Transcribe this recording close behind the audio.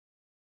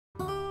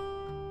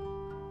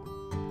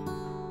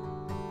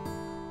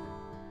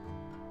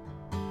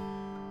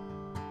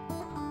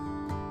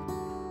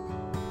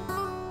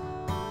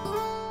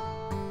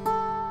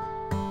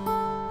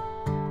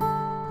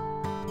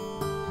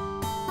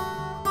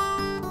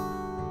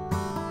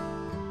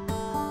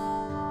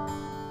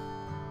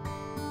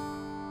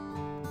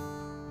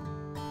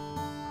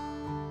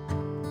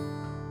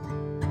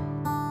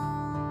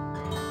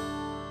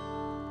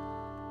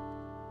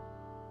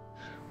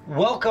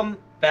Welcome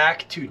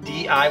back to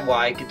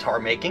DIY guitar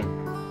making.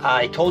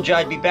 I told you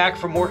I'd be back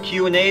for more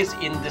Q&As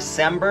in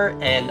December,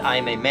 and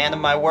I'm a man of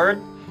my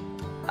word.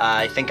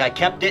 I think I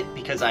kept it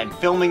because I'm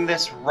filming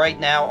this right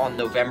now on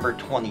November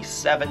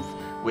 27th,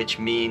 which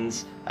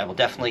means I will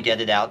definitely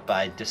get it out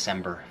by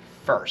December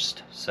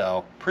 1st.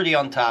 So pretty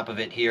on top of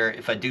it here,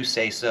 if I do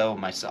say so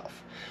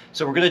myself.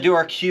 So we're going to do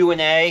our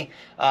Q&A.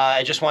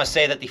 I just want to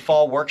say that the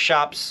fall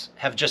workshops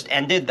have just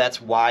ended.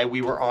 That's why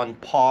we were on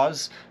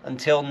pause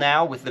until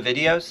now with the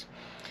videos.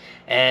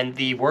 And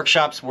the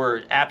workshops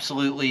were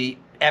absolutely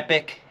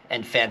epic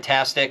and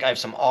fantastic. I have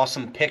some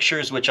awesome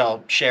pictures, which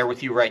I'll share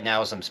with you right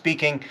now as I'm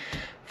speaking.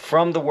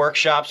 From the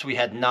workshops, we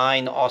had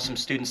 9 awesome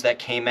students that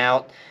came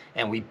out,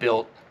 and we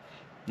built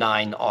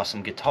 9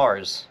 awesome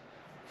guitars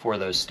for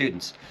those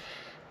students.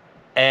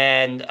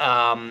 And,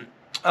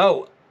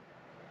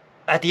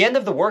 at the end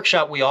of the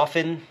workshop, we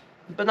often,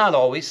 but not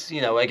always,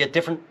 I get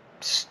different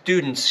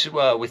students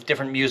with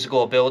different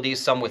musical abilities,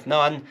 some with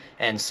none,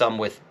 and some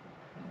with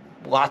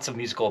lots of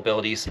musical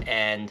abilities,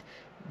 and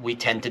we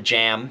tend to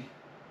jam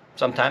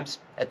sometimes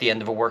at the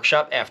end of a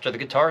workshop after the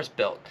guitar is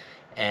built.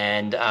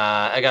 And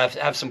I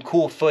have some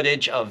cool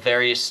footage of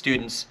various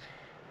students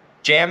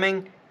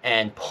jamming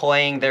and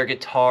playing their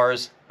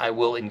guitars. I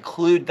will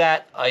include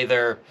that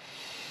either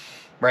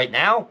right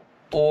now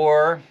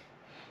or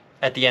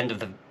at the end of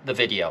the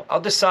video.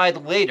 I'll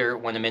decide later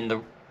when I'm in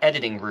the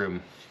editing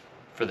room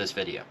for this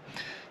video.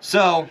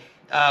 So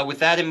with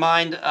that in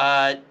mind,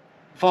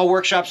 fall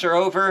workshops are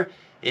over.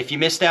 If you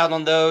missed out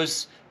on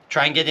those,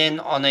 try and get in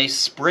on a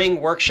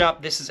spring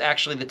workshop. This is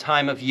actually the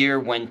time of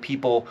year when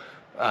people,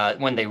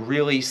 when they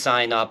really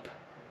sign up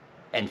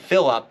and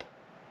fill up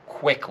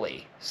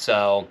quickly.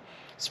 So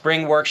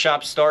spring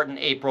workshops start in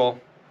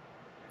April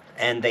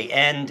and they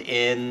end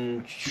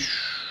in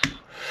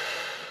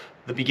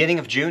the beginning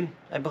of June,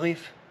 I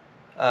believe,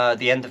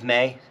 the end of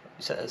May,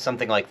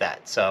 something like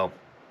that. So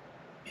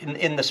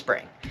in the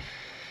spring.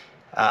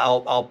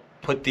 I'll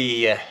put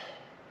the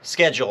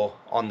schedule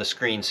on the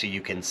screen so you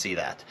can see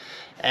that.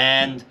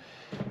 And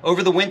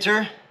over the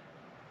winter,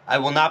 I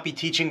will not be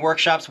teaching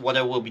workshops. What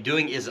I will be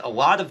doing is a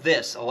lot of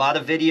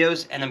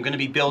videos, and I'm going to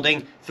be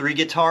building 3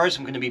 guitars.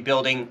 I'm going to be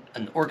building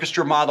an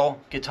orchestra model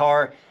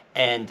guitar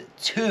and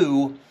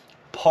 2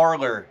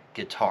 parlor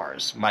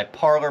guitars. My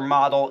parlor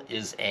model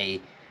is a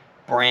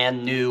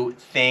brand new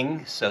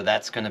thing, so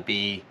that's going to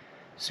be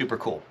super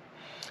cool.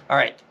 All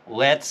right,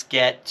 let's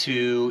get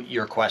to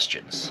your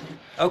questions.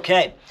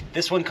 Okay,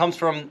 this one comes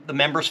from the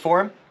members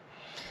forum.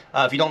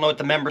 If you don't know what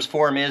the members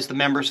forum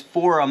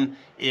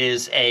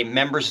is a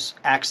members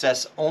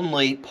access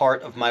only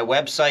part of my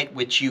website,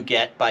 which you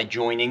get by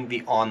joining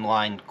the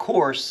online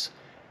course,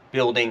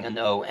 Building an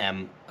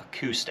OM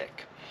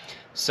Acoustic.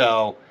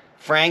 So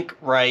Frank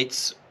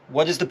writes,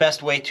 what is the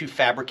best way to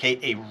fabricate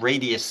a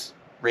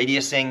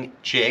radiusing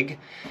jig?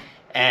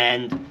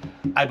 And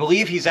I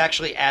believe he's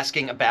actually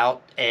asking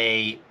about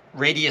a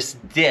radius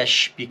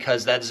dish,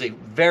 because that is a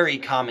very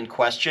common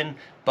question,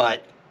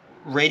 but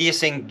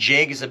radiusing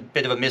jig is a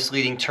bit of a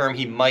misleading term.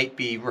 He might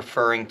be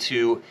referring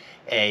to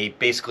a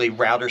basically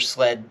router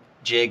sled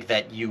jig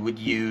that you would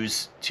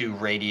use to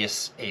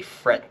radius a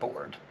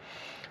fretboard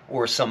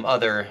or some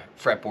other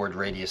fretboard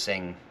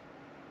radiusing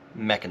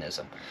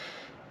mechanism.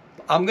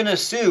 I'm going to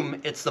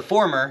assume it's the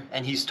former,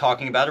 and he's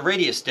talking about a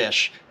radius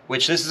dish,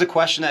 which this is a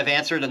question I've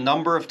answered a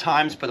number of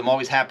times, but I'm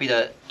always happy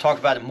to talk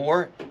about it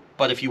more.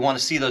 But if you want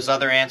to see those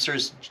other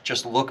answers,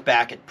 just look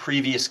back at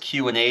previous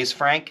Q&As,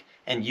 Frank,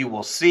 and you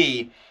will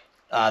see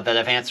that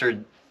I've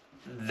answered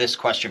this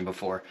question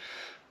before.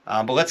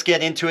 But let's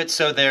get into it.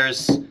 So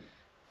there's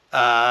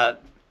a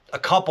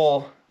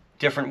couple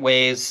different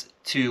ways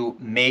to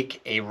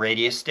make a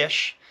radius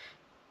dish.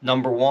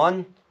 Number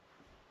 1,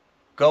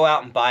 go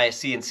out and buy a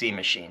CNC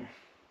machine.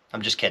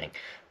 I'm just kidding.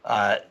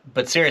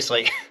 But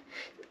seriously,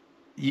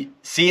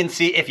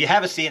 if you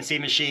have a CNC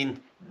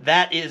machine,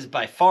 that is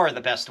by far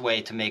the best way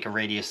to make a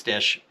radius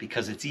dish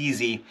because it's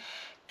easy,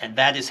 and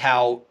that is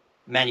how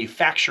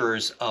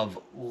manufacturers of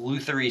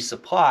lutherie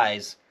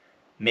supplies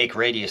make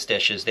radius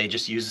dishes. They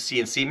just use a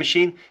CNC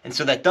machine, and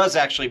so that does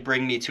actually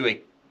bring me to a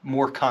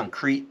more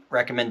concrete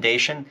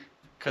recommendation,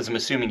 because I'm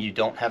assuming you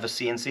don't have a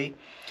CNC.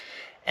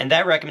 And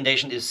that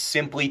recommendation is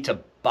simply to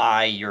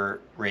buy your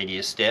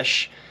radius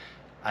dish.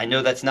 I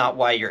know that's not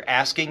why you're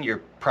asking.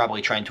 You're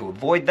probably trying to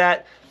avoid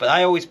that, but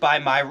I always buy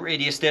my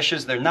radius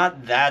dishes. They're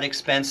not that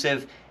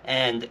expensive,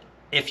 and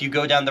if you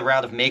go down the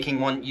route of making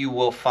one, you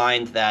will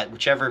find that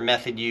whichever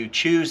method you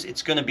choose,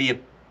 it's going to be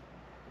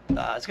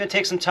it's going to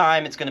take some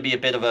time. It's going to be a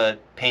bit of a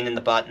pain in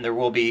the butt, and there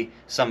will be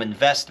some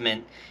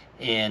investment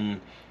in,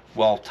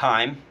 well,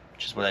 time,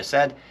 which is what I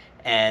said,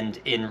 and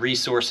in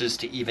resources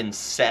to even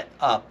set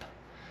up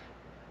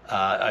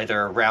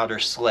either a router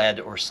sled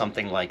or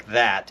something like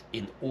that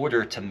in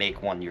order to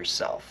make one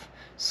yourself.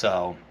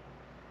 So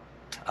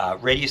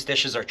radius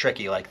dishes are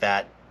tricky like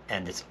that,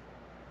 and it's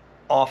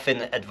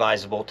often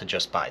advisable to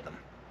just buy them.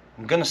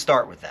 I'm going to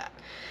start with that.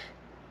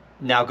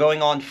 Now,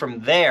 going on from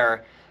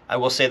there, I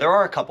will say there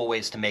are a couple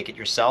ways to make it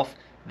yourself.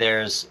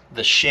 There's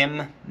the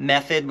shim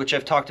method, which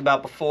I've talked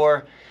about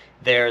before.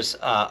 There's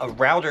a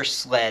router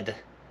sled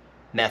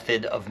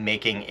method of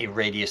making a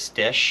radius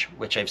dish,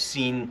 which I've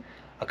seen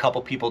a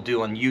couple people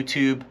do on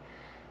YouTube.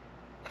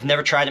 I've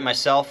never tried it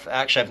myself.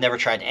 Actually, I've never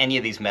tried any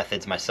of these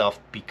methods myself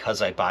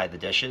because I buy the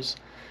dishes.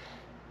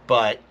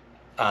 But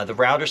the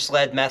router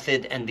sled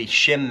method and the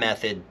shim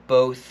method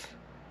both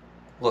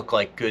look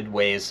like good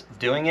ways of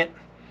doing it.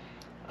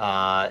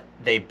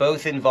 They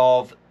both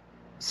involve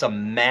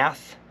some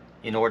math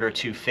in order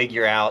to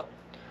figure out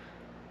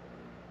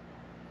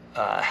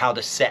how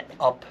to set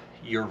up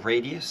your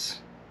radius.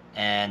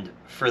 And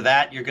for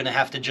that, you're going to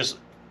have to just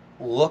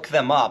look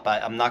them up.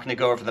 I'm not going to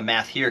go over the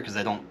math here because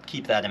I don't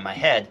keep that in my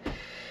head.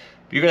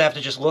 You're going to have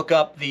to just look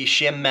up the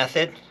shim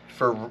method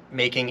for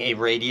making a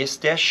radius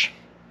dish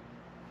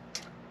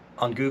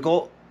on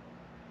Google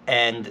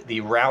and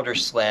the router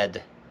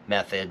sled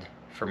method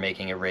for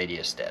making a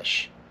radius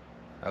dish.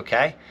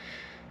 Okay?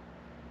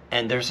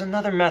 And there's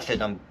another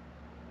method.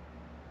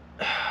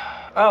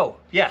 Oh,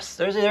 yes,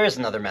 there is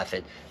another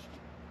method.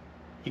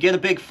 You get a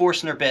big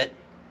Forstner bit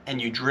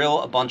and you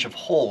drill a bunch of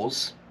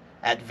holes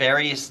at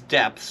various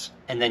depths,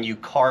 and then you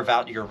carve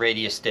out your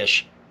radius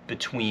dish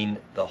between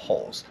the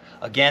holes.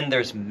 Again,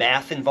 there's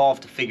math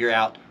involved to figure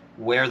out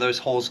where those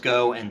holes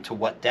go and to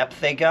what depth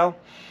they go,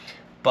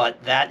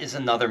 but that is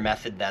another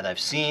method that I've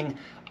seen.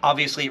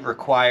 Obviously, it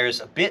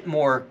requires a bit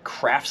more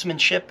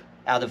craftsmanship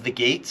out of the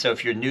gate, so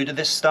if you're new to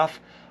this stuff,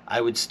 I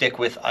would stick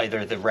with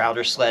either the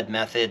router sled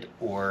method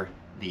or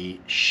the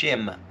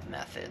shim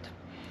method.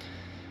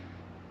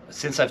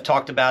 Since I've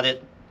talked about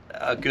it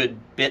a good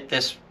bit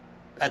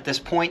at this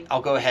point,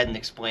 I'll go ahead and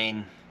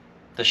explain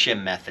the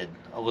shim method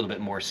a little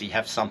bit more so you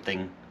have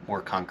something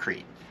more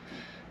concrete.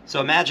 So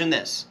imagine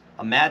this.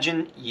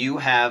 Imagine you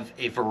have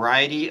a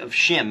variety of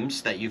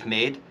shims that you've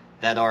made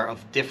that are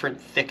of different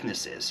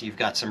thicknesses. You've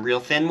got some real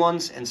thin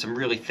ones and some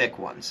really thick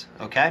ones,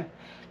 okay?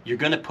 You're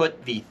going to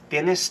put the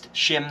thinnest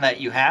shim that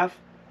you have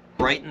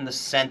right in the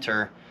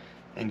center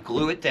and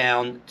glue it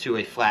down to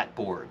a flat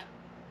board,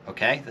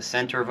 okay? The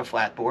center of a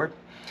flat board.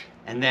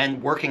 And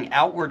then working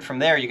outward from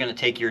there, you're going to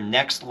take your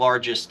next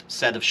largest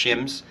set of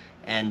shims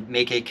and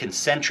make a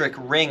concentric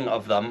ring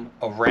of them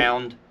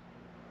around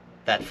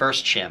that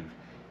first shim.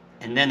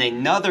 And then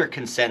another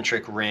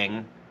concentric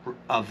ring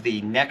of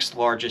the next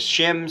largest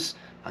shims,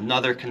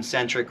 another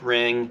concentric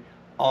ring,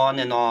 on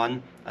and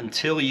on,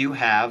 until you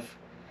have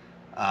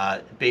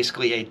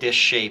basically a dish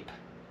shape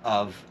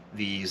of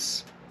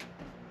these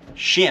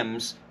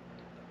shims,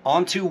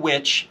 onto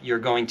which you're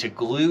going to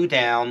glue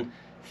down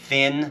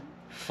thin,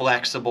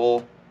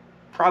 flexible,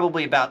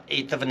 probably about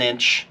 1/8 of an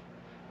inch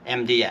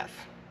MDF.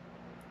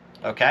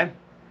 Okay?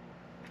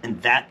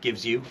 And that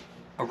gives you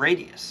a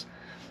radius.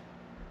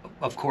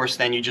 Of course,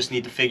 then you just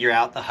need to figure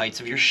out the heights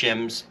of your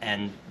shims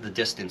and the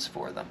distance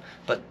for them.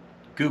 But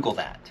Google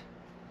that.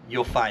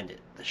 You'll find it.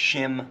 The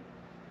shim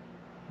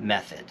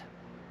method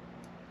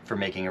for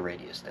making a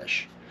radius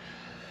dish.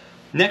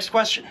 Next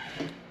question.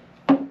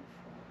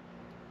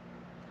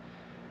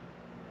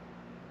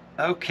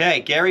 Okay,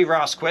 Gary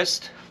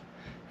Rosquist,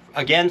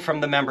 again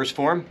from the members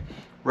forum,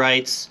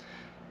 writes,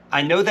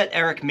 I know that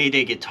Eric made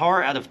a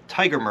guitar out of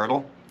tiger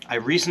myrtle. I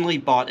recently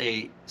bought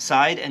a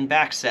side and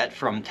back set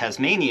from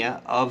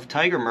Tasmania of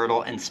tiger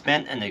myrtle and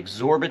spent an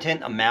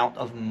exorbitant amount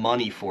of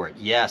money for it.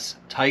 Yes,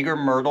 tiger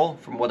myrtle,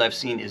 from what I've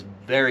seen, is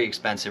very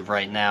expensive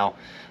right now.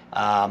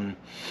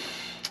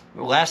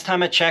 Last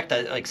time I checked,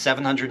 like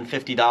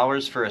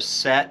 $750 for a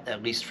set,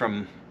 at least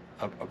from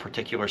a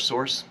particular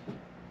source.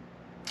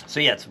 So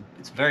yeah,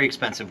 it's very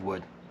expensive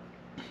wood.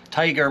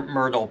 Tiger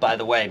myrtle, by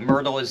the way,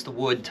 myrtle is the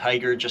wood,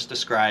 tiger just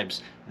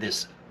describes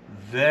this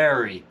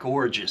very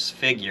gorgeous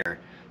figure.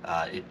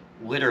 It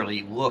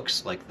literally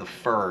looks like the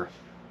fur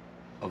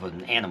of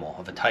an animal,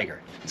 of a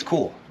tiger. It's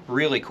cool,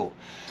 really cool,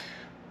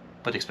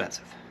 but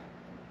expensive.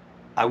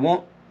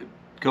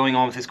 Going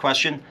on with this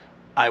question,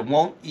 I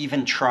won't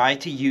even try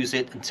to use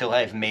it until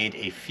I've made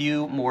a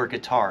few more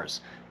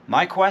guitars.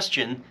 My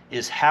question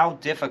is, how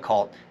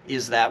difficult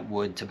is that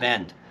wood to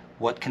bend?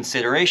 What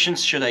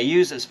considerations should I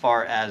use as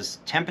far as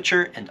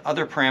temperature and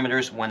other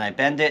parameters when I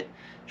bend it?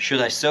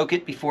 Should I soak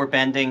it before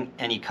bending?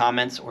 Any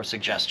comments or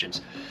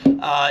suggestions?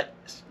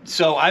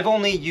 So I've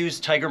only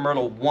used tiger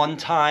myrtle one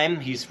time.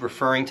 He's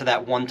referring to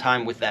that one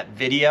time with that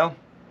video.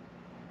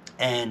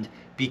 And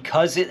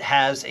because it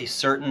has a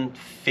certain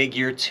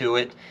figure to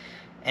it,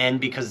 and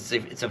because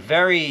it's a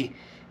very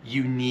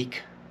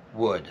unique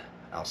wood,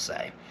 I'll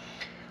say,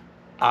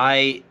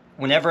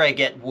 whenever I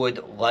get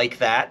wood like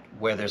that,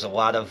 where there's a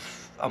lot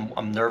of,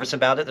 I'm nervous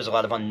about it, there's a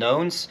lot of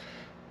unknowns,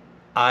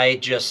 I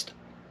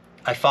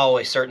follow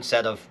a certain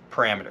set of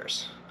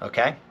parameters,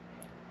 okay?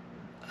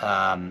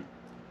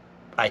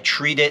 I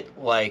treat it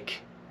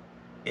like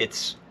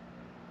it's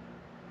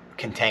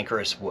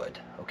cantankerous wood,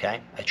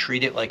 okay? I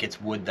treat it like it's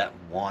wood that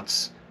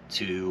wants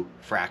to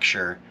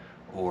fracture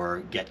or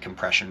get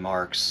compression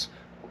marks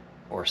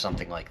or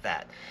something like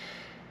that.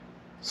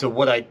 So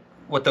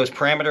what those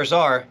parameters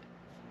are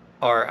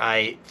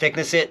I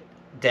thickness it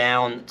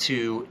down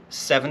to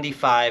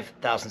 75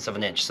 thousandths of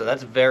an inch. So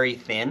that's very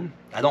thin.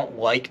 I don't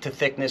like to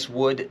thickness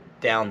wood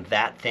down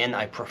that thin.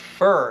 I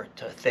prefer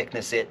to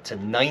thickness it to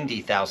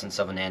 90 thousandths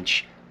of an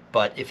inch.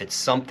 But if it's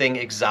something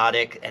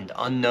exotic and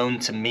unknown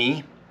to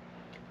me,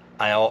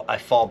 I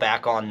fall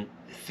back on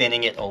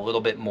thinning it a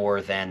little bit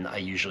more than I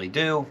usually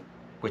do,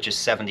 which is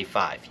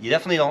 75. You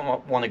definitely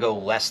don't want to go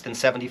less than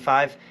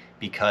 75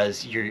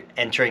 because you're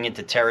entering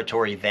into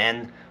territory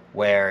then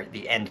where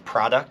the end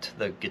product,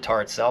 the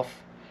guitar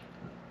itself,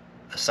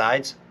 the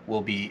sides,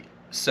 will be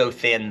so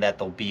thin that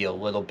they'll be a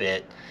little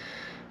bit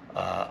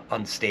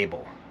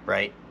unstable,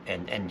 right?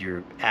 And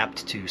you're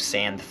apt to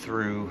sand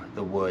through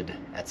the wood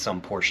at some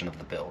portion of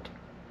the build.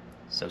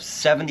 So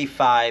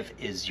 75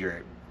 is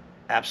your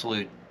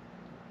absolute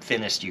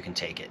thinnest you can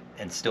take it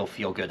and still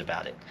feel good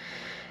about it.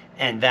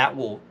 And that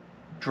will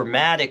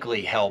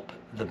dramatically help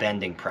the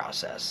bending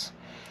process.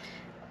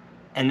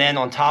 And then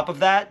on top of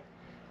that,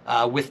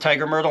 with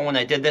Tiger Myrtle, when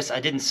I did this, I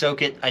didn't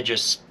soak it, I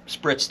just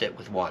spritzed it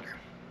with water.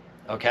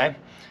 Okay?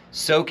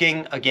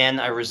 Soaking, again,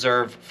 I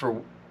reserve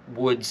for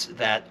woods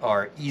that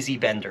are easy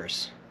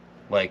benders,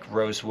 like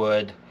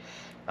rosewood.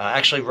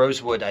 Actually,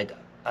 rosewood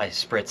I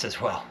spritz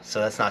as well, so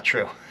that's not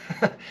true.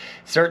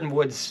 Certain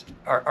woods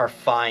are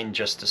fine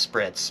just to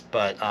spritz,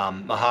 but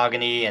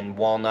mahogany and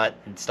walnut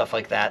and stuff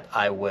like that,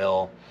 I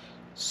will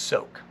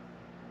soak.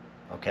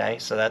 Okay,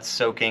 so that's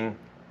soaking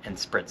and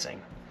spritzing.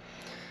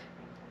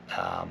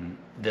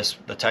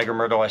 The Tiger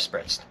Myrtle I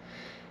spritzed.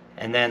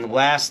 And then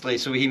lastly,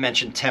 so he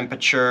mentioned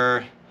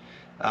temperature.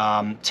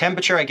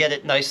 Temperature, I get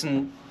it nice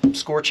and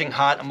scorching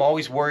hot. I'm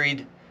always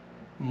worried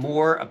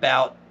more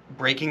about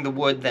breaking the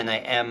wood than I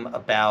am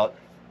about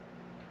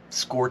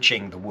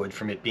scorching the wood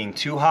from it being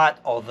too hot,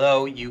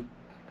 although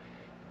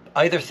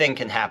either thing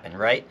can happen,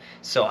 right?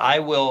 So I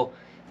will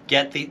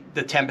get the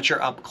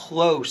temperature up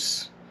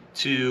close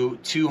to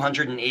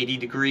 280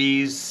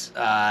 degrees.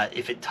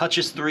 If it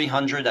touches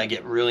 300, I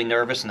get really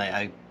nervous and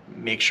I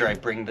make sure I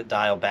bring the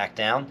dial back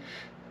down.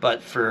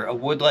 But for a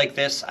wood like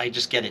this, I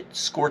just get it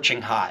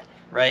scorching hot,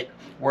 right?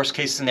 Worst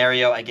case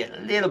scenario, I get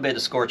a little bit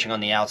of scorching on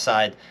the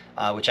outside,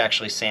 which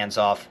actually sands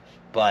off,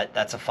 but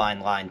that's a fine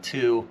line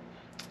too.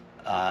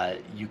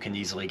 You can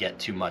easily get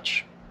too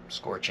much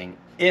scorching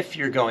if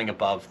you're going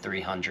above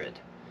 300,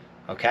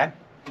 okay?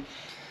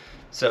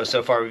 So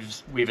far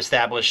we've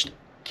established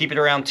keep it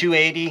around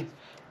 280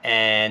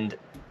 and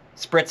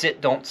spritz it,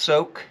 don't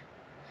soak,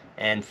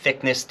 and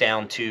thickness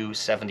down to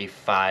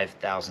 75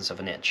 thousandths of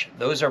an inch.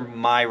 Those are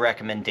my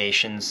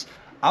recommendations.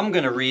 I'm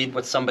going to read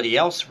what somebody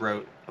else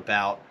wrote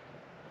about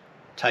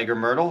Tiger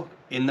Myrtle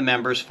in the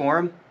members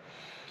forum.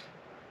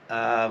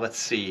 Let's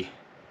see.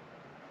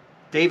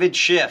 David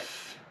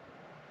Schiff.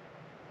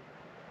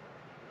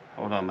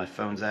 Hold on, my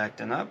phone's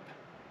acting up.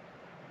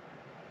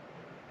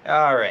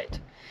 All right.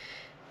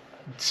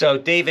 So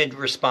David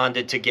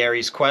responded to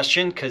Gary's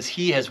question because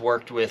he has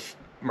worked with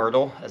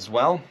Myrtle as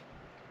well.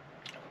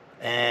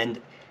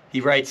 And he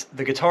writes,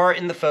 the guitar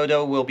in the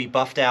photo will be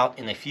buffed out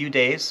in a few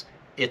days.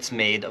 It's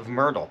made of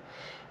Myrtle.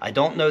 I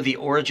don't know the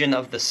origin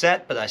of the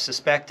set, but I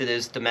suspect it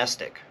is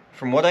domestic.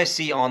 From what I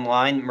see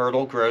online,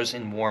 Myrtle grows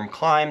in warm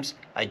climes.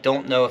 I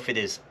don't know if it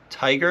is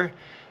Tiger.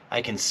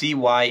 I can see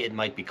why it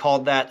might be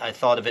called that. I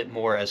thought of it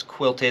more as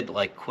quilted,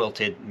 like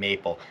quilted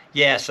maple.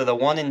 Yeah, so the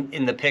one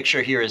in the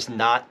picture here is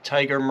not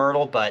Tiger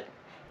Myrtle, but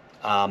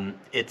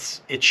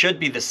it should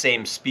be the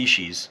same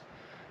species.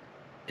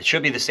 It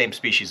should be the same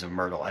species of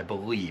Myrtle, I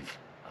believe.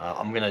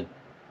 I'm going to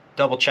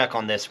double check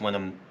on this when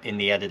I'm in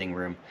the editing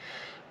room.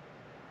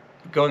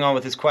 Going on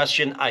with his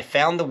question, I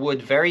found the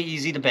wood very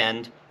easy to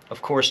bend.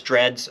 Of course,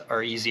 dreads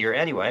are easier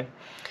anyway.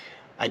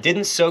 I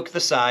didn't soak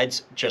the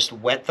sides, just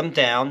wet them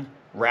down,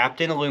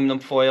 wrapped in aluminum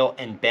foil,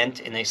 and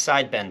bent in a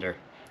side bender.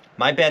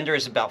 My bender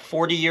is about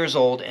 40 years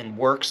old and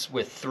works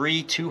with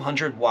 3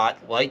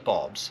 200-watt light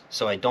bulbs,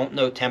 so I don't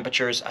know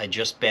temperatures, I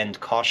just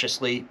bend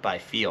cautiously by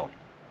feel.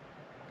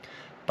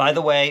 By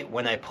the way,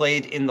 when I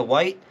played in the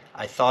white,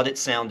 I thought it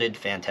sounded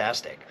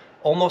fantastic.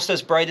 Almost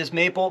as bright as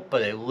maple,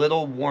 but a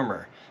little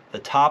warmer. The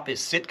top is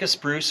Sitka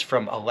spruce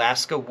from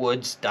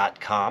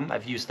alaskawoods.com.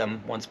 I've used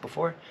them once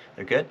before.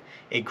 They're good.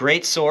 A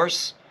great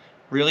source.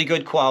 Really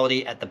good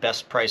quality at the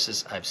best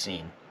prices I've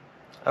seen.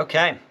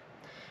 Okay,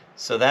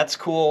 so that's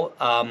cool.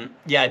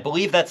 Yeah, I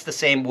believe that's the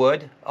same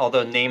wood,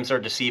 although names are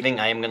deceiving.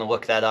 I am going to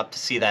look that up to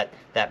see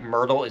that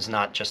Myrtle is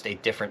not just a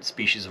different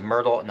species of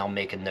Myrtle, and I'll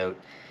make a note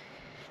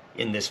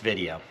in this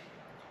video.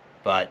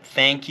 But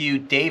thank you,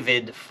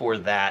 David, for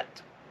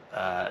that,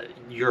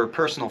 your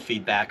personal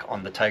feedback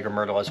on the Tiger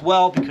Myrtle as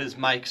well, because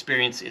my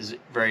experience is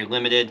very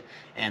limited.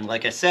 And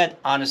like I said,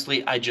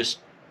 honestly, I just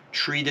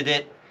treated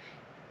it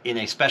in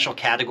a special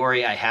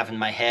category I have in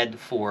my head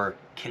for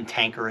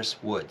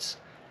cantankerous woods.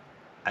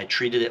 I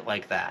treated it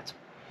like that,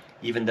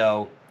 even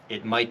though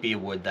it might be a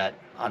wood that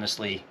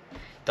honestly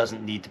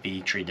doesn't need to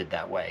be treated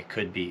that way. It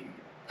could be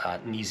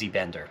an easy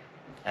bender,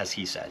 as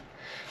he said.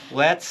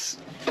 Let's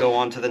go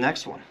on to the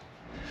next one.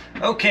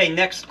 Okay,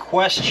 next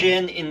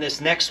question. In this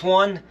next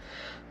one,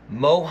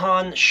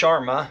 Mohan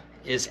Sharma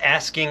is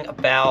asking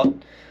about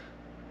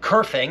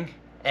kerfing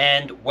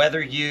and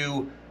whether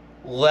you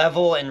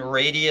level and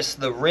radius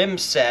the rim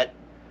set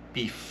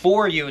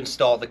before you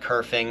install the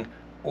kerfing,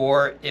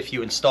 or if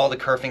you install the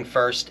kerfing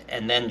first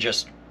and then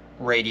just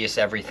radius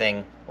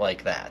everything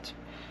like that.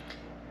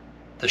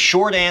 The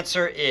short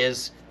answer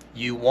is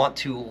you want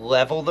to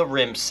level the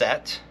rim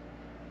set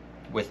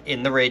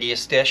within the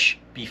radius dish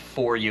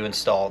before you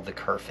install the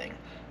kerfing.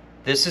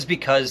 This is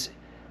because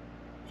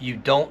you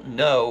don't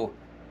know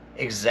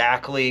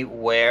exactly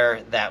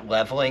where that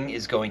leveling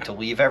is going to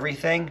leave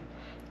everything.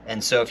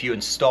 And so if you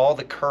install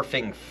the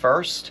kerfing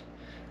first,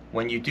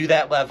 when you do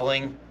that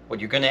leveling, what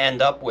you're going to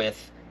end up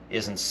with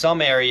is, in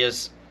some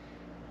areas,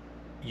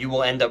 you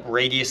will end up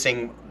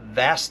radiusing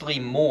vastly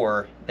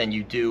more than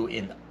you do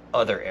in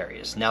other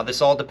areas. Now,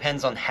 this all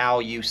depends on how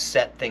you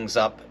set things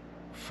up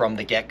from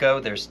the get-go.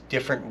 There's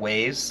different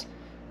ways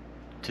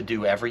to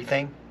do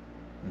everything.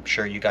 I'm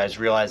sure you guys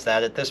realize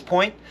that at this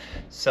point.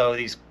 So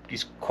these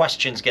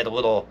questions get a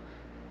little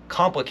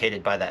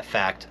complicated by that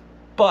fact.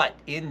 But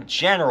in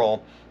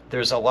general,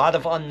 there's a lot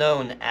of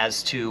unknown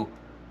as to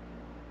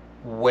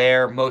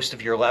where most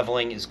of your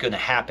leveling is going to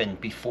happen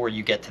before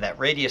you get to that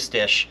radius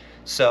dish.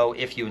 So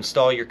if you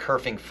install your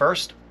kerfing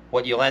first,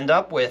 what you'll end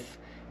up with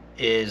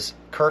is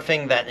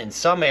kerfing that in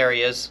some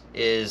areas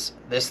is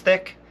this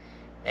thick,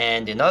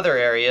 and in other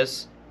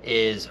areas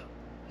is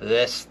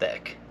this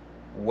thick.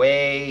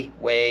 Way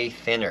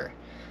thinner.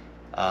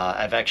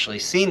 I've actually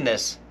seen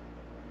this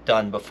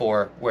done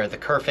before, where the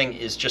kerfing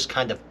is just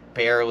kind of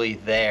barely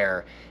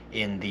there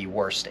in the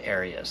worst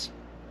areas.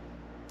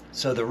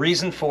 So the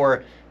reason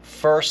for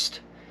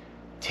first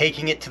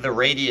taking it to the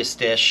radius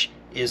dish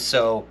is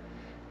so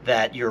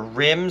that your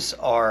rims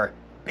are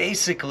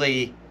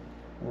basically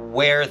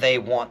where they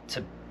want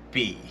to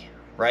be,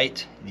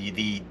 right?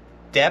 The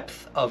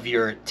depth of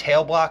your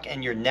tail block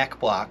and your neck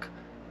block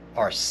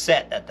are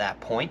set at that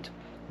point.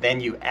 Then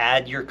you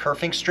add your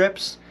kerfing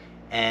strips,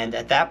 and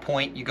at that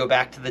point you go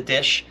back to the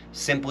dish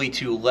simply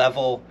to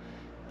level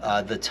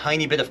the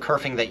tiny bit of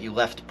kerfing that you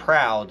left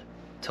proud,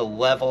 to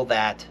level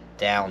that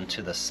down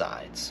to the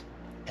sides.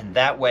 And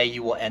that way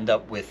you will end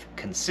up with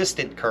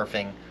consistent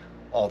kerfing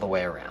all the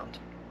way around.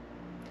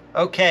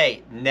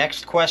 Okay,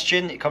 next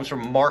question. It comes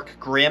from Mark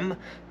Grimm.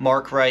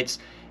 Mark writes,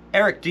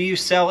 Eric, do you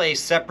sell a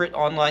separate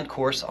online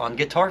course on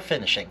guitar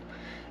finishing?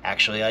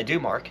 Actually, I do,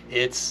 Mark.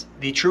 It's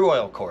the True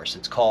Oil course.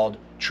 It's called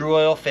True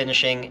Oil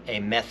Finishing,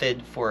 a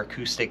Method for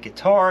Acoustic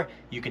Guitar.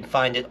 You can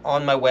find it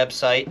on my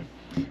website.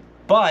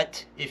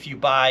 But if you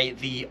buy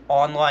the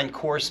online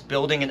course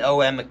Building an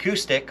OM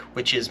Acoustic,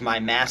 which is my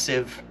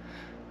massive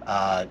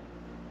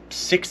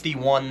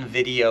 61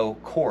 video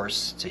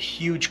course, it's a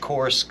huge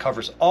course,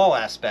 covers all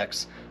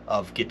aspects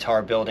of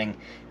guitar building.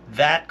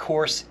 That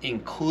course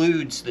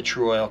includes the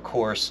True Oil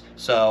course,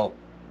 so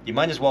you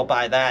might as well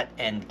buy that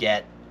and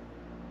get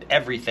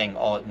everything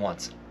all at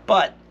once.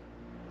 But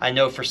I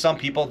know for some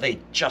people they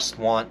just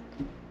want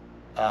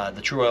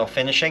the True Oil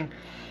finishing,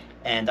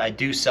 and I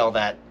do sell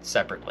that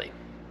separately.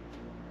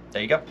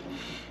 There you go.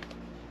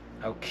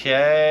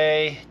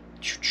 Okay,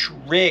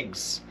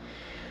 Riggs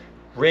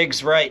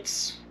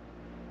writes,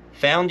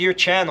 found your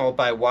channel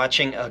by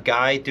watching a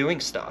guy doing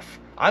stuff.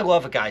 I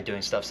love a guy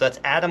doing stuff. So that's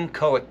Adam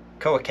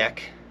Koakek.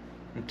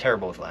 I'm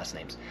terrible with last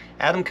names.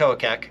 Adam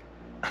Koakek.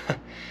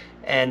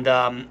 And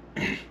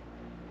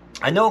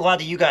I know a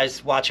lot of you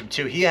guys watch him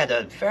too. He had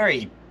a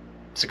very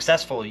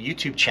successful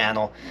YouTube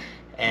channel.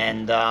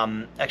 And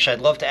actually,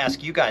 I'd love to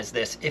ask you guys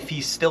this. If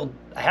he's still,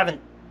 I haven't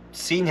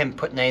seen him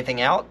putting anything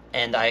out.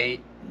 And I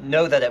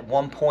know that at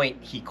one point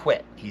he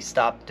quit. He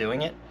stopped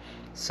doing it.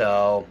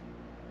 So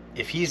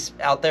if he's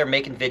out there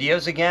making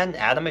videos again,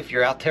 Adam, if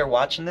you're out there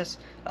watching this,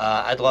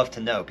 I'd love to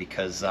know,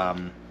 because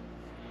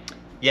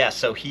yeah,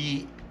 so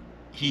he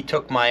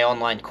took my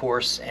online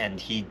course and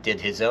he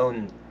did his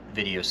own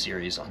video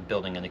series on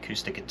building an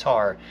acoustic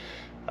guitar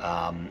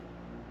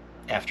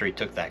after he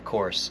took that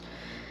course.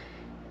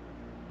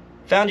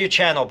 Found your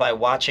channel by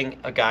watching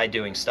a guy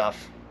doing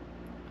stuff.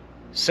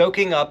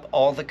 Soaking up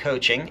all the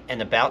coaching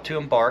and about to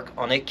embark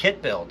on a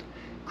kit build.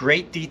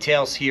 Great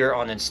details here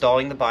on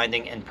installing the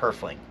binding and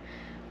purfling.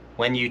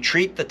 When you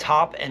treat the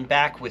top and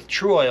back with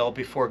True Oil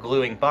before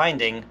gluing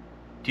binding,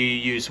 do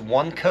you use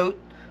one coat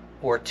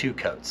or two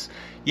coats?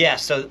 Yeah,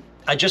 so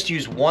I just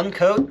use one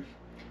coat.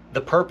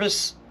 The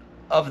purpose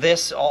of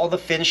this, all the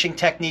finishing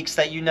techniques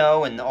that you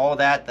know and all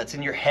that that's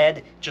in your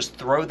head, just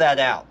throw that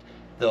out.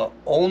 The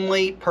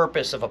only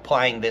purpose of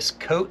applying this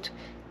coat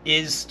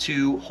is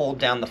to hold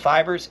down the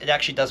fibers. It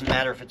actually doesn't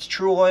matter if it's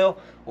True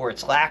Oil or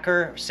it's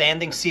lacquer,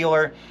 sanding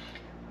sealer,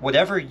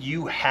 whatever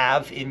you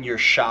have in your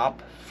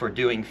shop for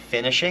doing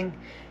finishing,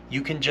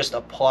 you can just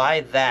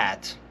apply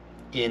that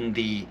in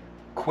the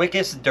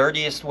quickest,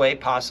 dirtiest way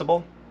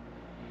possible,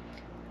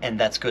 and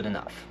that's good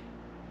enough,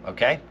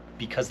 okay?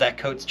 Because that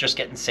coat's just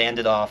getting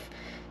sanded off,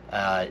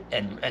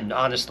 and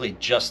honestly,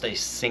 just a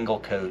single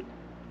coat,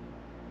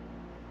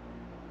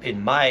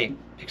 in my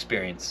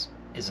experience,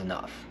 is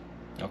enough.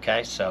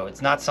 Okay, so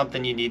it's not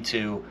something you need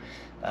to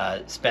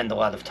spend a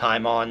lot of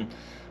time on.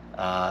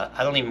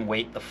 I don't even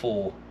wait the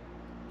full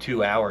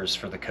 2 hours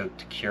for the coat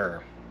to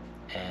cure,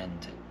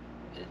 and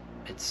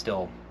it's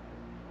still's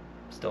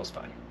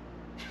fine.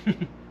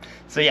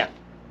 So yeah,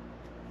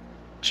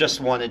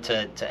 just wanted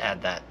to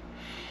add that.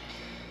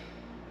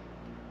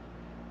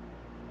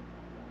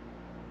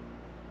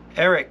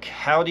 Eric,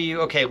 how do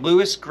you... Okay,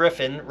 Lewis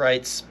Griffin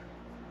writes,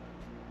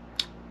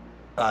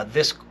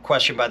 this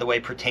question, by the way,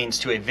 pertains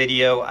to a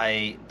video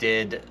I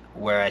did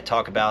where I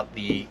talk about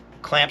the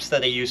clamps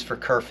that I use for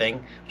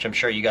kerfing, which I'm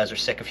sure you guys are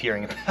sick of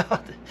hearing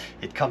about.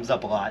 It comes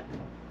up a lot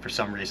for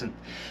some reason.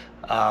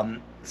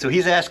 So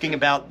he's asking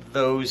about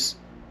those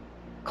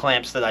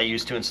clamps that I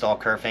use to install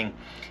kerfing.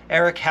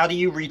 Eric, how do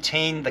you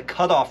retain the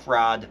cutoff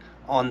rod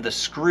on the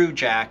screw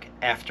jack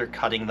after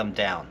cutting them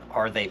down?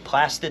 Are they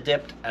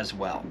plasti-dipped as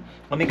well?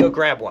 Let me go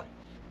grab one.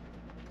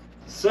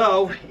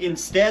 So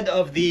instead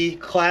of the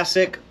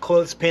classic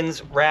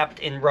clothespins wrapped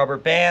in rubber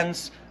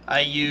bands,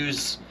 I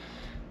use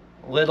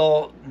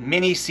little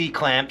mini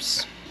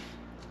C-clamps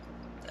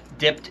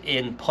dipped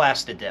in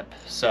plasti-dip.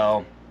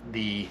 So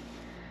the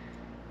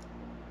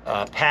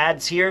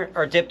pads here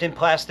are dipped in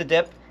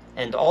plasti-dip,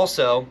 and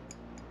also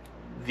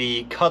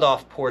the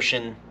cutoff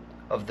portion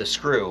of the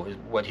screw is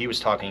what he was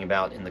talking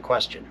about in the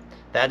question.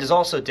 That is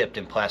also dipped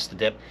in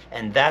plasti-dip,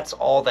 and that's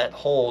all that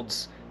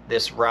holds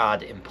this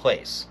rod in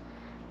place.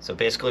 So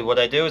basically what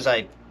I do is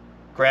I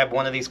grab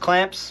one of these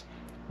clamps.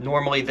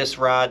 Normally this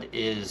rod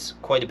is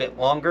quite a bit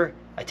longer.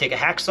 I take a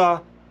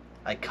hacksaw,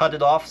 I cut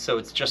it off so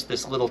it's just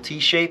this little T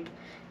shape,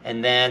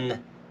 and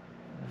then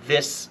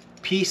this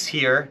piece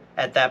here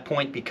at that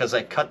point, because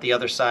I cut the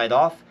other side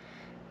off,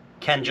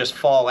 can just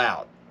fall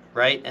out,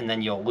 right? And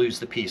then you'll lose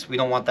the piece. We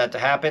don't want that to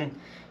happen.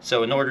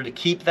 So in order to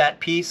keep that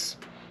piece,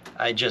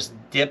 I just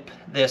dip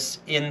this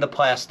in the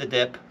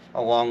plasti-dip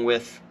along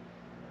with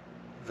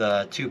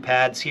the two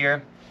pads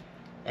here,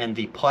 and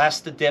the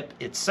plasti-dip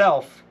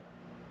itself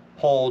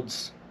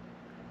holds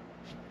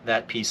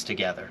that piece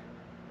together.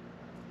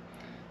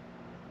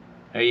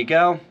 There you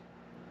go.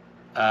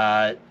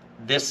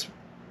 This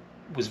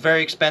was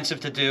very expensive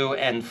to do,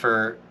 and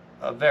for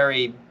a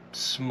very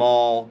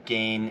small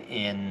gain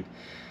in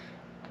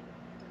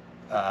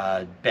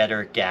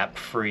better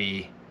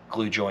gap-free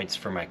glue joints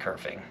for my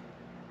kerfing.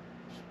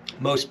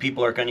 Most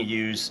people are going to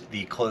use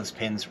the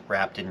clothespins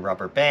wrapped in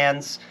rubber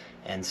bands,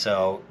 and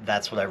so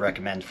that's what I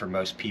recommend for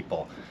most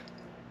people.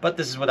 But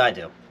this is what I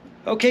do.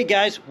 Okay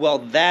guys, well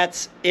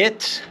that's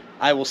it.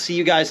 I will see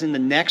you guys in the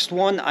next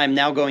one. I'm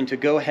now going to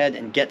go ahead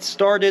and get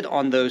started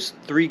on those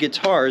 3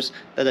 guitars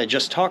that I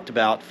just talked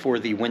about for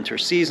the winter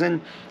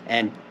season,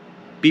 and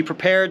be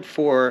prepared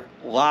for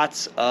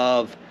lots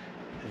of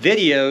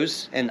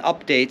videos and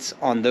updates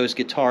on those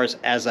guitars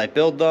as I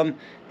build them,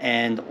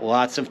 and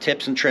lots of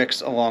tips and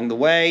tricks along the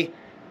way.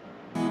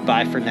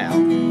 Bye for now.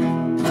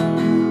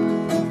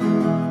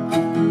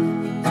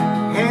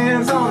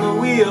 Hands on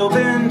the wheel,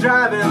 been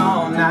driving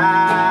all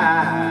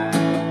night.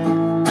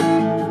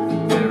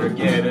 Never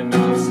get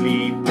enough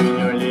sleep when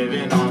you're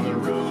living on the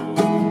road.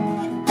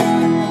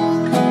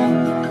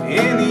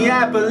 In the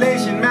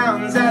Appalachian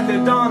Mountains at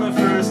the dawn of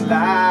first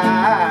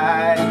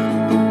light.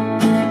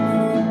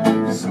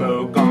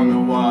 Smoke on the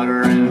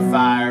water and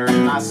fire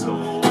in my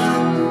soul.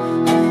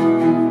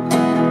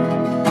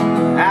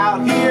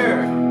 Out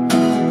here,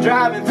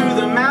 driving through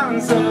the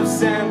mountains of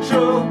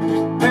central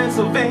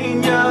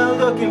Pennsylvania,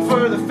 looking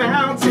for the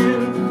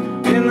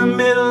fountain in the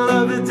middle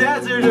of the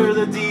desert or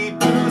the deep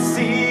blue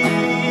sea.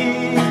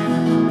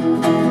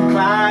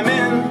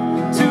 Climbing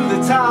to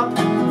the top,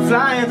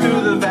 flying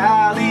through the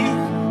valley.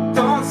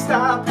 Don't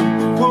stop,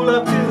 pull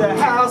up to the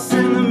house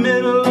in the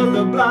middle of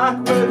the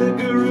block where the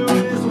guru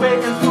is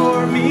waiting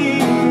for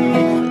me.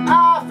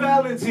 I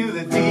fell into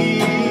the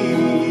deep,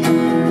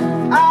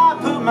 I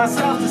put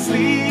myself to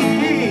sleep.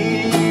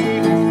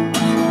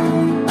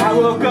 I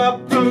woke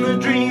up from the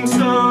dream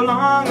so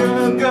long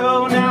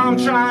ago. Now I'm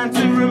trying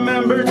to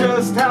remember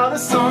just how the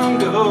song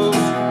goes.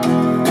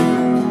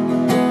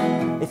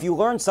 If you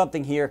learned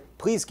something here,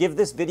 please give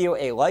this video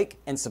a like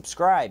and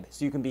subscribe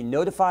so you can be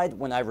notified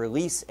when I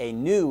release a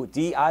new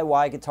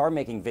DIY guitar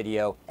making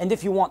video. And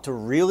if you want to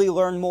really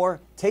learn more,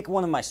 take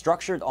one of my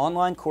structured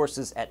online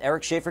courses at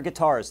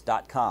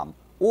ericschaferguitars.com,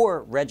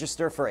 or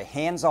register for a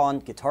hands-on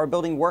guitar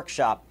building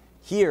workshop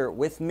here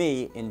with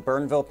me in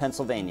Burnville,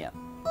 Pennsylvania.